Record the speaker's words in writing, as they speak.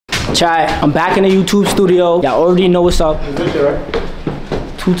Chat, I'm back in the YouTube studio. Y'all already know what's up.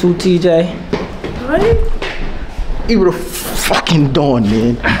 Tutu TJ. What? You were fucking doing,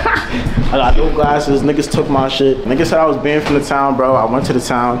 man. I got no glasses. Niggas took my shit. Niggas said I was banned from the town, bro. I went to the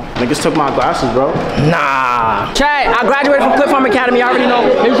town. Niggas took my glasses, bro. Nah. Chat, I graduated from Clip Farm Academy. I already know.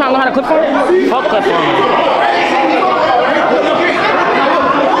 You trying to learn how to clip farm? Fuck clip farm.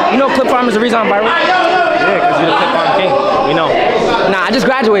 You know Clip Farm is the reason I'm viral? Yeah, because you're the Clip Farm king. We know. Nah, I just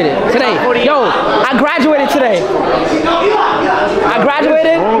graduated today. Yo, I graduated today.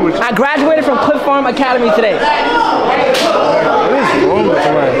 I graduated from Clip Farm Academy today. What is wrong with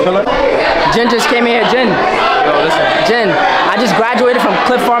you? Jen just came in here. Jen. Yo, listen. Jen, I just graduated from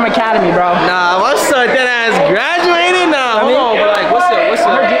Clip Farm Academy, bro. Nah, what's up? That ass graduated? Nah, hold on, but like, what's up?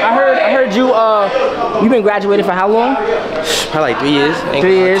 I heard you, you been graduated for how long? Probably like 3 years. 3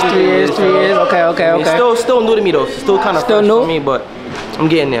 years. Okay. Still new to me though. Still kind of fresh new for me, but I'm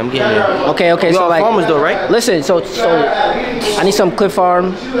getting there. Okay. You So all like, farmers though, right? listen. So I need some Clip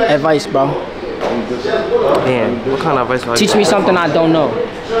Farm advice, bro. Damn, what kind of advice? Are Teach me something I don't know.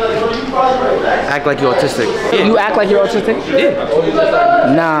 Act like you're autistic. Yeah. You act like you're autistic?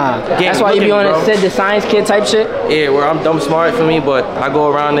 Yeah. Nah. That's why you be on it, said the science kid type shit? Yeah, where I'm dumb smart for me, but I go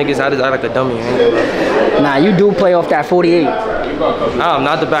around niggas, I just act like a dummy. Nah, you do play off that 48. I'm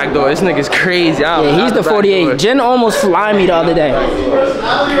not the back door. This nigga's crazy. Yeah, he's the 48. Jen almost flied me the other day.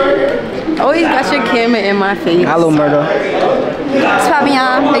 Always got your camera in my face. Hello, Murder. It's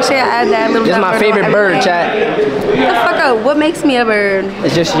Fabian. Make sure you add that little. This is my favorite bird, chat. The fuck up. What makes me a bird?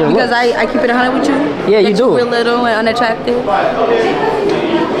 It's just your Because look. I keep it 100 with you? Yeah, you do. We're little and unattractive.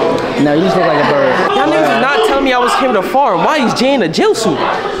 No, you just look like a bird. Y'all niggas is not telling me I was here to farm. Why is Jay in a jail suit?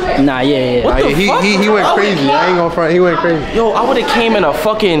 Nah, yeah. What the fuck? He went crazy. I ain't gonna front. He went crazy. Yo, I would've came in a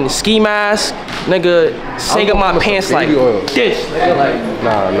fucking ski mask, nigga, saving my pants like this.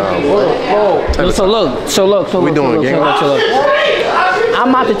 Nah. So look. We doing, gang? I'm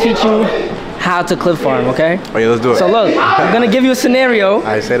about to teach you how to clip farm, okay? Oh yeah, let's do it. So look, I'm gonna give you a scenario.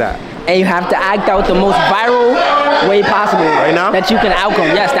 I say that. And you have to act out the most viral way possible. Right now? That you can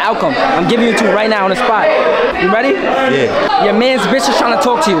outcome. Yes, the outcome. I'm giving you two right now on the spot. You ready? Yeah. Your man's bitch is trying to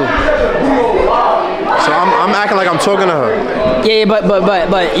talk to you. So I'm acting like I'm talking to her. Yeah,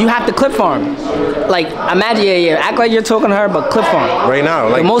 but you have to clip farm. Like, imagine, act like you're talking to her, but clip farm. Right now,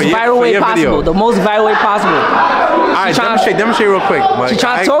 like the most viral way possible. Video. The most viral way possible. Alright, demonstrate real quick. She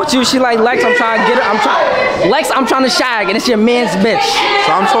trying to talk to you. She like, Lex, I'm trying to get her. I'm trying to shag, and it's your man's bitch.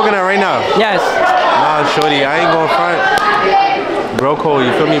 So I'm talking to her right now. Yes. Nah, shorty, I ain't going front. Bro code,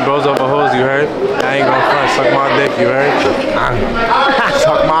 you feel me? Bros over hoes, you heard? I ain't going front. Suck my dick, you heard?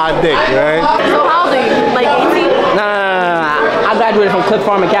 Suck my dick, you heard? So how old are you? Like 18? Nah. I graduated from Clip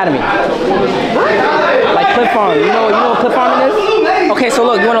Farm Academy. Like Clip Farm. You know what Clip Farming is? Okay, so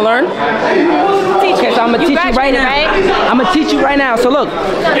look, you wanna learn? Okay, so I'm gonna teach you right now. I'm gonna teach you right now. So look.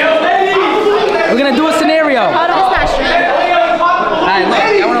 We're gonna do a scenario. Hold on, it's not straight. Alright, look,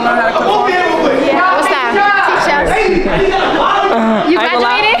 y'all wanna learn how to clip farm? Yeah, what's that? Teach us. You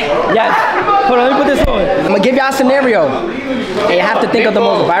graduated? Yes. Hold on, let me put this on. I'm gonna give y'all a scenario. And you have to think of the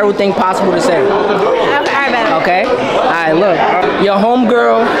most viral thing possible to say. Okay? Alright, look. Your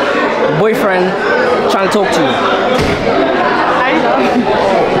homegirl, boyfriend, trying to talk to you.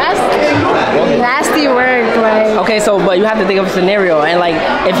 That's nasty work, like. Okay, so but you have to think of a scenario, and like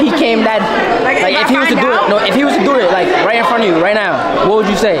if he came that, like if he was to do it, no, if he was to do it like right in front of you right now, what would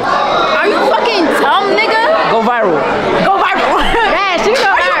you say? Are you fucking dumb, nigga? Go viral. Go viral. Yeah, she go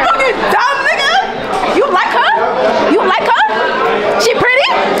viral. Are you fucking dumb, nigga? You like her? You like her? She pretty?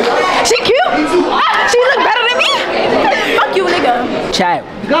 She cute? She look better than me? Fuck you, nigga. Chat.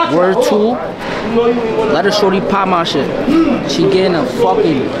 Word 2. Let her shorty pop my shit. She getting a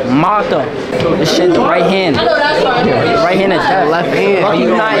fucking Martha. This shit the right hand. Right hand is left hand. Lucky you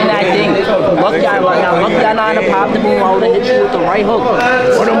not in that thing. Lucky I not in the pop the boom. I would've hit you with the right hook.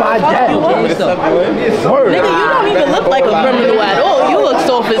 What am I dead? Nigga, you don't even look like a criminal at all. You look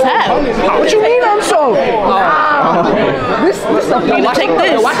soft as hell. What you mean I'm so? This stuff. Take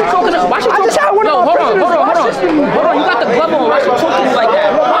this. Why she talking? Why she talking? No, hold on. You got the glove on. Why she talking like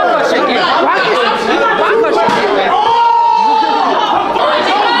that? Why shit?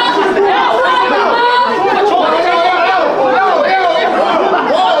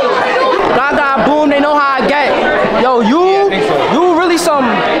 Gaga, boom, they know how I get. Yo, you really some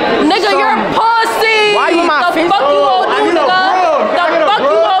Nigga, you're pussy. Why you in my face? The fuck you gon' do, nigga? The fuck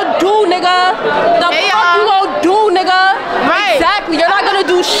you gon' do, nigga? The fuck you gon' do, nigga? Right. Exactly. You're not gonna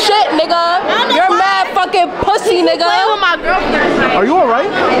do shit, nigga. You're mad fucking pussy, nigga. Playing with my girlfriend. Are you alright?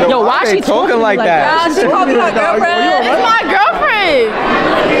 Yo, why she talking like that? She called me her girlfriend. It's my girlfriend.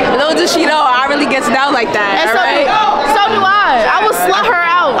 does she know I really gets down like that? And Right? so do I. I will slut her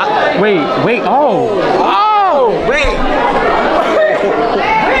out. Wait, oh, wait.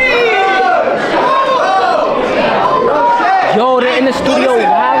 Yo, they're in the studio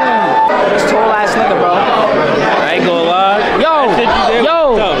wildin'. This tall ass nigga, bro. I ain't gonna lie.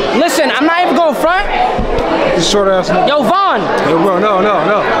 Yo, listen, I'm not even going front. This short ass nigga. Yo, Vaughn. Yo, bro, no.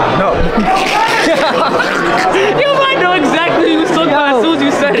 You might know exactly who you was talking about as soon as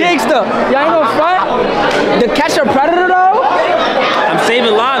you said it. Gangsta. Y'all ain't going front. The Catch a Predator, though. I'm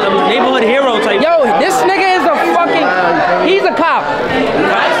saving lives. I'm a neighborhood hero type. Yo, this nigga is a fucking. He's a cop.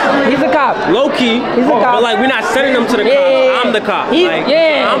 He's a cop. Low key. He's a cop. But like, we're not sending them to the cops. I'm the cop. Like,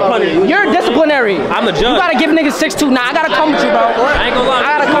 I'm punishing. You're disciplinary. I'm the judge. You gotta give niggas 6'2". Nah, I gotta come with you, bro. I ain't gonna lie. I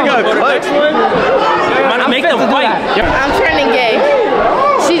gotta come with you. For the next one, I'm gonna make them fight. I'm turning gay.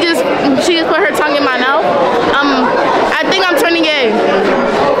 She just put her tongue in my mouth. I think I'm turning gay.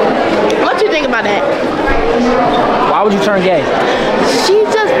 What you think about that? Why would you turn gay? She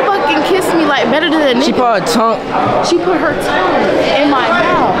just fucking kissed me like better than a nigga. She put her tongue. She put her tongue in my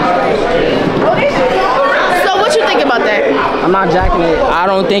mouth. So what you think about that? I'm not jacking it. I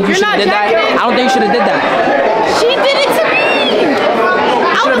don't think you should have did that. I don't think you should have did that. She did it to me.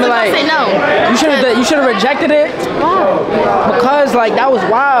 I wasn't gonna say no. You should have rejected it. Because like that was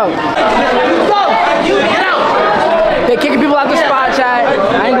wild. They kicking people out the spot, chat.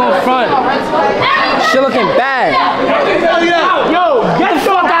 I ain't going front. She looking bad. Yo, get the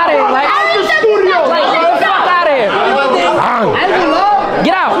fuck out of here. Like, out the studio. Like, get the fuck out of here.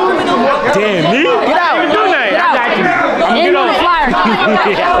 Get out. Damn, me? Get out. Get out. I'm in on the flyer.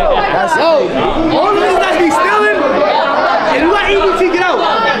 That's it. All of this that's be stealing, and you got EBT, get out.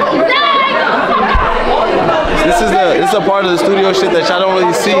 This is a part of the studio shit that y'all don't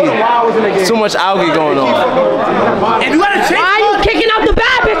really see. Too much algae going on. And you gotta change. Why are you kicking out the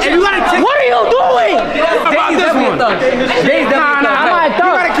bad bitches? And you gotta change. What are you doing? About this one. I'm not a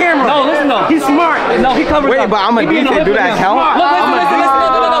thug. You got a camera. No, listen though. He's smart. No, he covers up. Wait, but I'm a DJ. Do that count? Look, listen.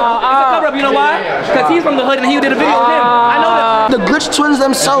 No. It's a cover up. You know why? Because he's from the hood and he did a video with him. I know that. The Glitch Twins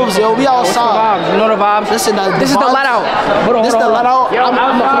themselves, yo, we outside. You know the vibes. Listen, This is the let out. Hold on. This the let out. I'm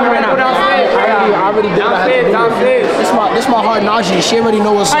right now. I already did that. This my hard Najee. She already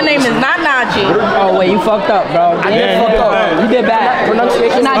know what's Her name is not Najee. Oh wait, you fucked up, bro. I did fucked up. You did bad.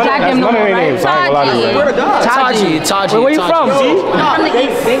 Pronunciation. You're not jacking him no more, right? Taji. Where you from? From the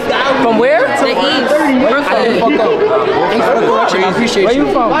east. From where? The east. Fuck up. Thanks for the correction. I appreciate Where you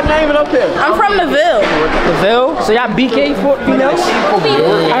from? I'm from the Ville. The Ville? So y'all BK females?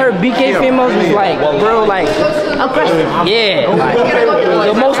 I heard BK females was like real like aggressive. Yeah.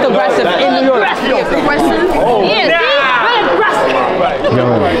 The most aggressive in New York. Aggressive?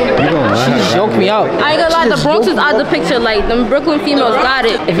 She just joked me out. I ain't gonna lie, the Bronx is out the picture. Like, them Brooklyn females got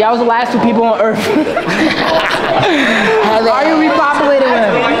it. If y'all was the last two people on earth, are you repopulating with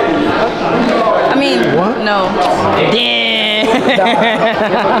him? I mean, no. Damn.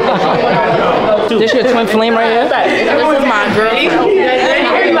 This your twin flame right here? This is my girlfriend.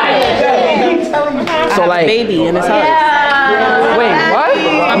 So like, Baby, and it's hers. wait, what?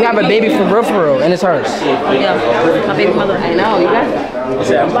 You have a baby for real, and it's hers. Yeah, my baby mother. I know, you got it.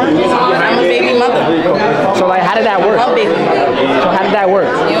 I'm a baby mother. So like, how did that work? My baby. So how did that work?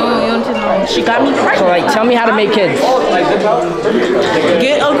 You don't know. She got me pregnant. So like, tell me how to make kids.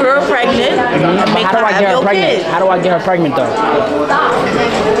 Get a girl pregnant. And make How do I get her pregnant? Kid. How do I get her pregnant though?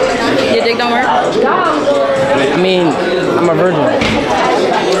 Your dick don't work? I mean, I'm a virgin.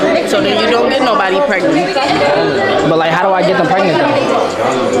 So then you don't get nobody pregnant. But like, how do I get them pregnant though?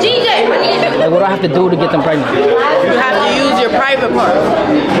 Like, what do I have to do to get them pregnant? You have to use your private part.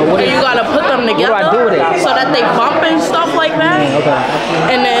 What And you gotta put them together. What do I do with it? So that they bump and stuff like that. Okay.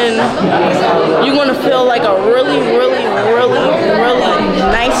 And then you're gonna feel like a really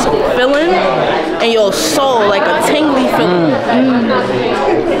nice feeling in your soul, like a tingly feeling.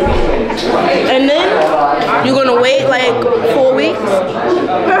 And then you're gonna wait like 4 weeks,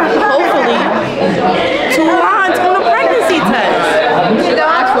 hopefully 2 lines on the pregnancy test. You gotta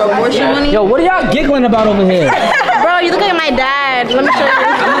ask for abortion money. Yo, what are y'all giggling about over here? Bro, you look like my dad. Let me show you.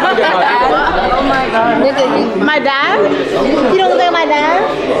 Oh my god. My dad? You don't look like my dad?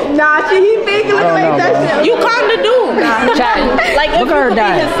 Nah, he fake look like that shit. You kinda do. Chat. Like, Look if at her you could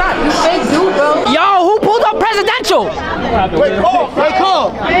dad. be his son, you fake do, bro. Yo, who pulled up presidential? Wait, Cole.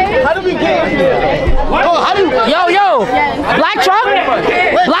 How do we get here? Cole, how do we? Yo, black truck?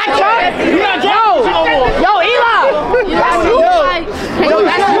 Black truck? Yo, Eli. What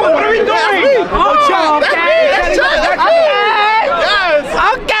are we doing? Okay.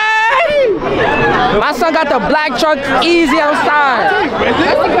 My son got the black truck easy outside.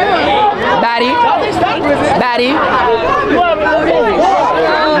 Batty.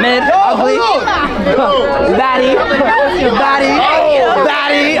 Mid, ugly. Batty. Batty.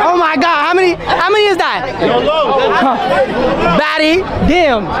 Batty. Oh my God, how many is that? Batty.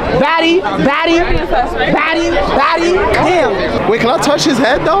 Damn. Batty. Batty. Batty. Batty. Damn. Wait, can I touch his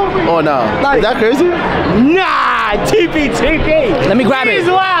head though? Or no? Is that crazy? Nah, TP. Let me grab it. He's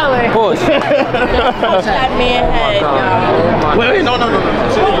wildin'. Pause. That man head, yo. Wait, no.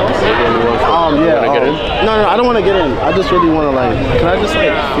 Yeah. No, I don't want to get in. I just really want to like. Can I just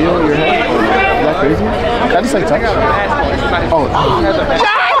like feel your head? Is that crazy? Can I just like touch? Oh.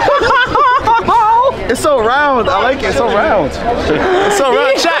 It's so round. I like it. It's so round. It's so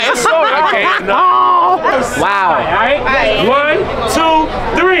round. Chat. It's so round. Wow. All right. 1, 2,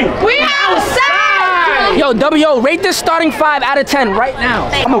 3. We outside! Yo, W.O., rate this starting 5 out of 10 right now.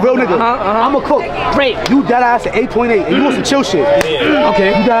 I'm a real nigga. I'm a cook. Great. You dead ass at 8.8 and you want some chill shit. Okay.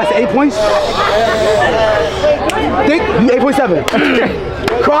 You dead ass at 8 points? Think you 8.7.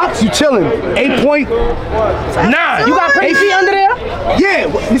 Crocs, you chilling. 8.9. You got pretty feet under there? Yeah,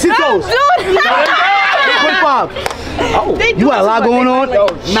 you see those. 8.5. Oh, you got a lot going on.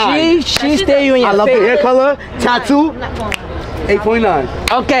 She stay you in your I love the face. hair color, tattoo. 8.9.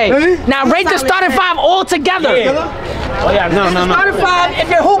 Okay. Now rate the starting 5 all together. Oh yeah, no. Starting 5 if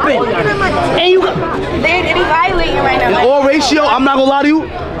you're hooping. And you They be violating right now. In all ratio, I'm not gonna lie to you.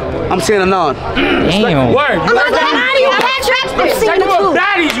 I'm saying a 9. Damn. Word. I'm not gonna lie to you. I had tracks for seeing the two.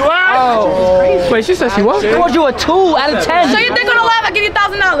 Baddies, you are? Wait, she said she was? I called you a 2 out of 10. So you think on the live I give you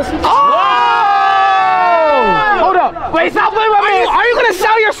 $1,000? Hold up. Wait, stop playing with me. Are you gonna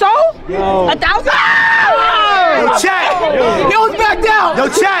sell your soul? No. 1,000? Yo, chat. Yo, it's back down. Yo,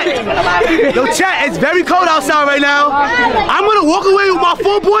 chat. It's very cold outside right now. I'm gonna walk away with my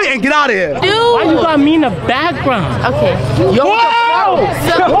full boy and get out of here. Dude. Why you got me in the background? Okay. Yo, Whoa!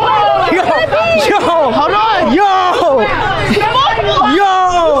 Yo, hold on. Yo.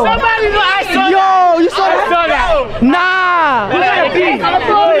 Somebody know I saw that. Yo, you saw I saw that. Nah. We got a beat.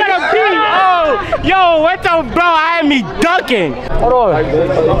 Oh, yo, what's up, bro? I had me ducking. Hold on.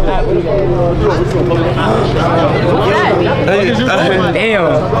 Damn.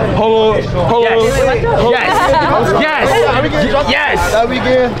 Hold on. Yes. Now we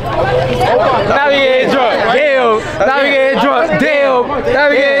get. Now we getting drunk. Damn. Now we getting drunk. Damn. Now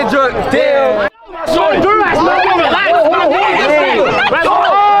we getting drunk. Damn. So relax.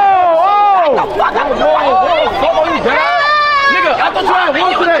 Nigga, I thought you had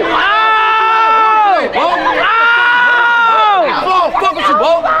one today. Fuck with you,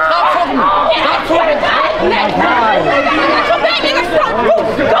 bro. Stop fucking me. Stop talking.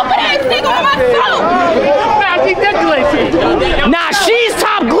 Nah, she's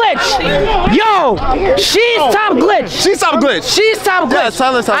top glitch. Yo, she's top glitch. She's top glitch. She's top glitch. Yeah,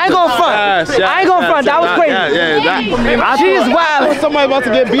 silence top I ain't gonna front. I ain't gonna front. That was crazy. She's wild. Somebody about to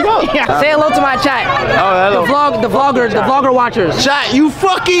get beat up. Say hello to my chat. Oh, hello. The vlogger watchers. Chat, you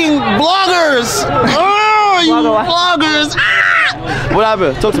fucking bloggers. Oh, you bloggers. What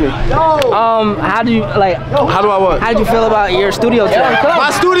happened? Talk to me. How do you like? How do I what? How did you feel about your studio today? My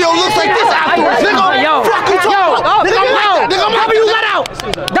studio looks like this afterwards. Nigga, Yo, fuck you talking about? Nigga, W let out.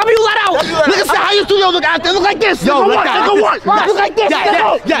 W let out. Nigga, say how your studio look out there. Look like this. Yo, look what? Look like this.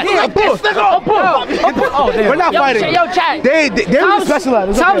 Yeah. We're not fighting. Yo, chat. They really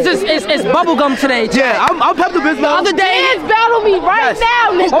specialize. Tom's is bubblegum today. Chat. Yeah, I'm Pep the Biz The other day, Hands battle me right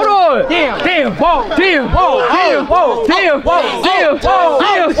now, nigga. hold on. Damn. Whoa. Damn. Whoa. Damn. Whoa. Damn. Whoa. Damn. Whoa.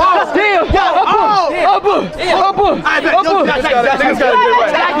 Damn. Damn.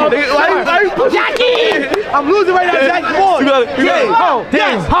 Jackie! I'm losing right now, Jackie.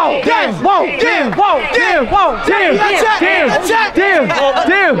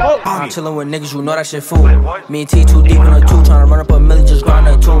 I'm chillin' with niggas, you know that shit fool. Me and T too deep in the two, tryna run up a million, just grind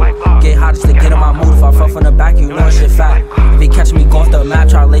a two. Get hot just to get in my mood. If I fell from the back, you know that shit fat. If he catch me, go off the map,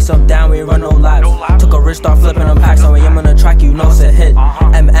 try to lace up down, we ain't run no laps. Took a risk, start flipping them packs, so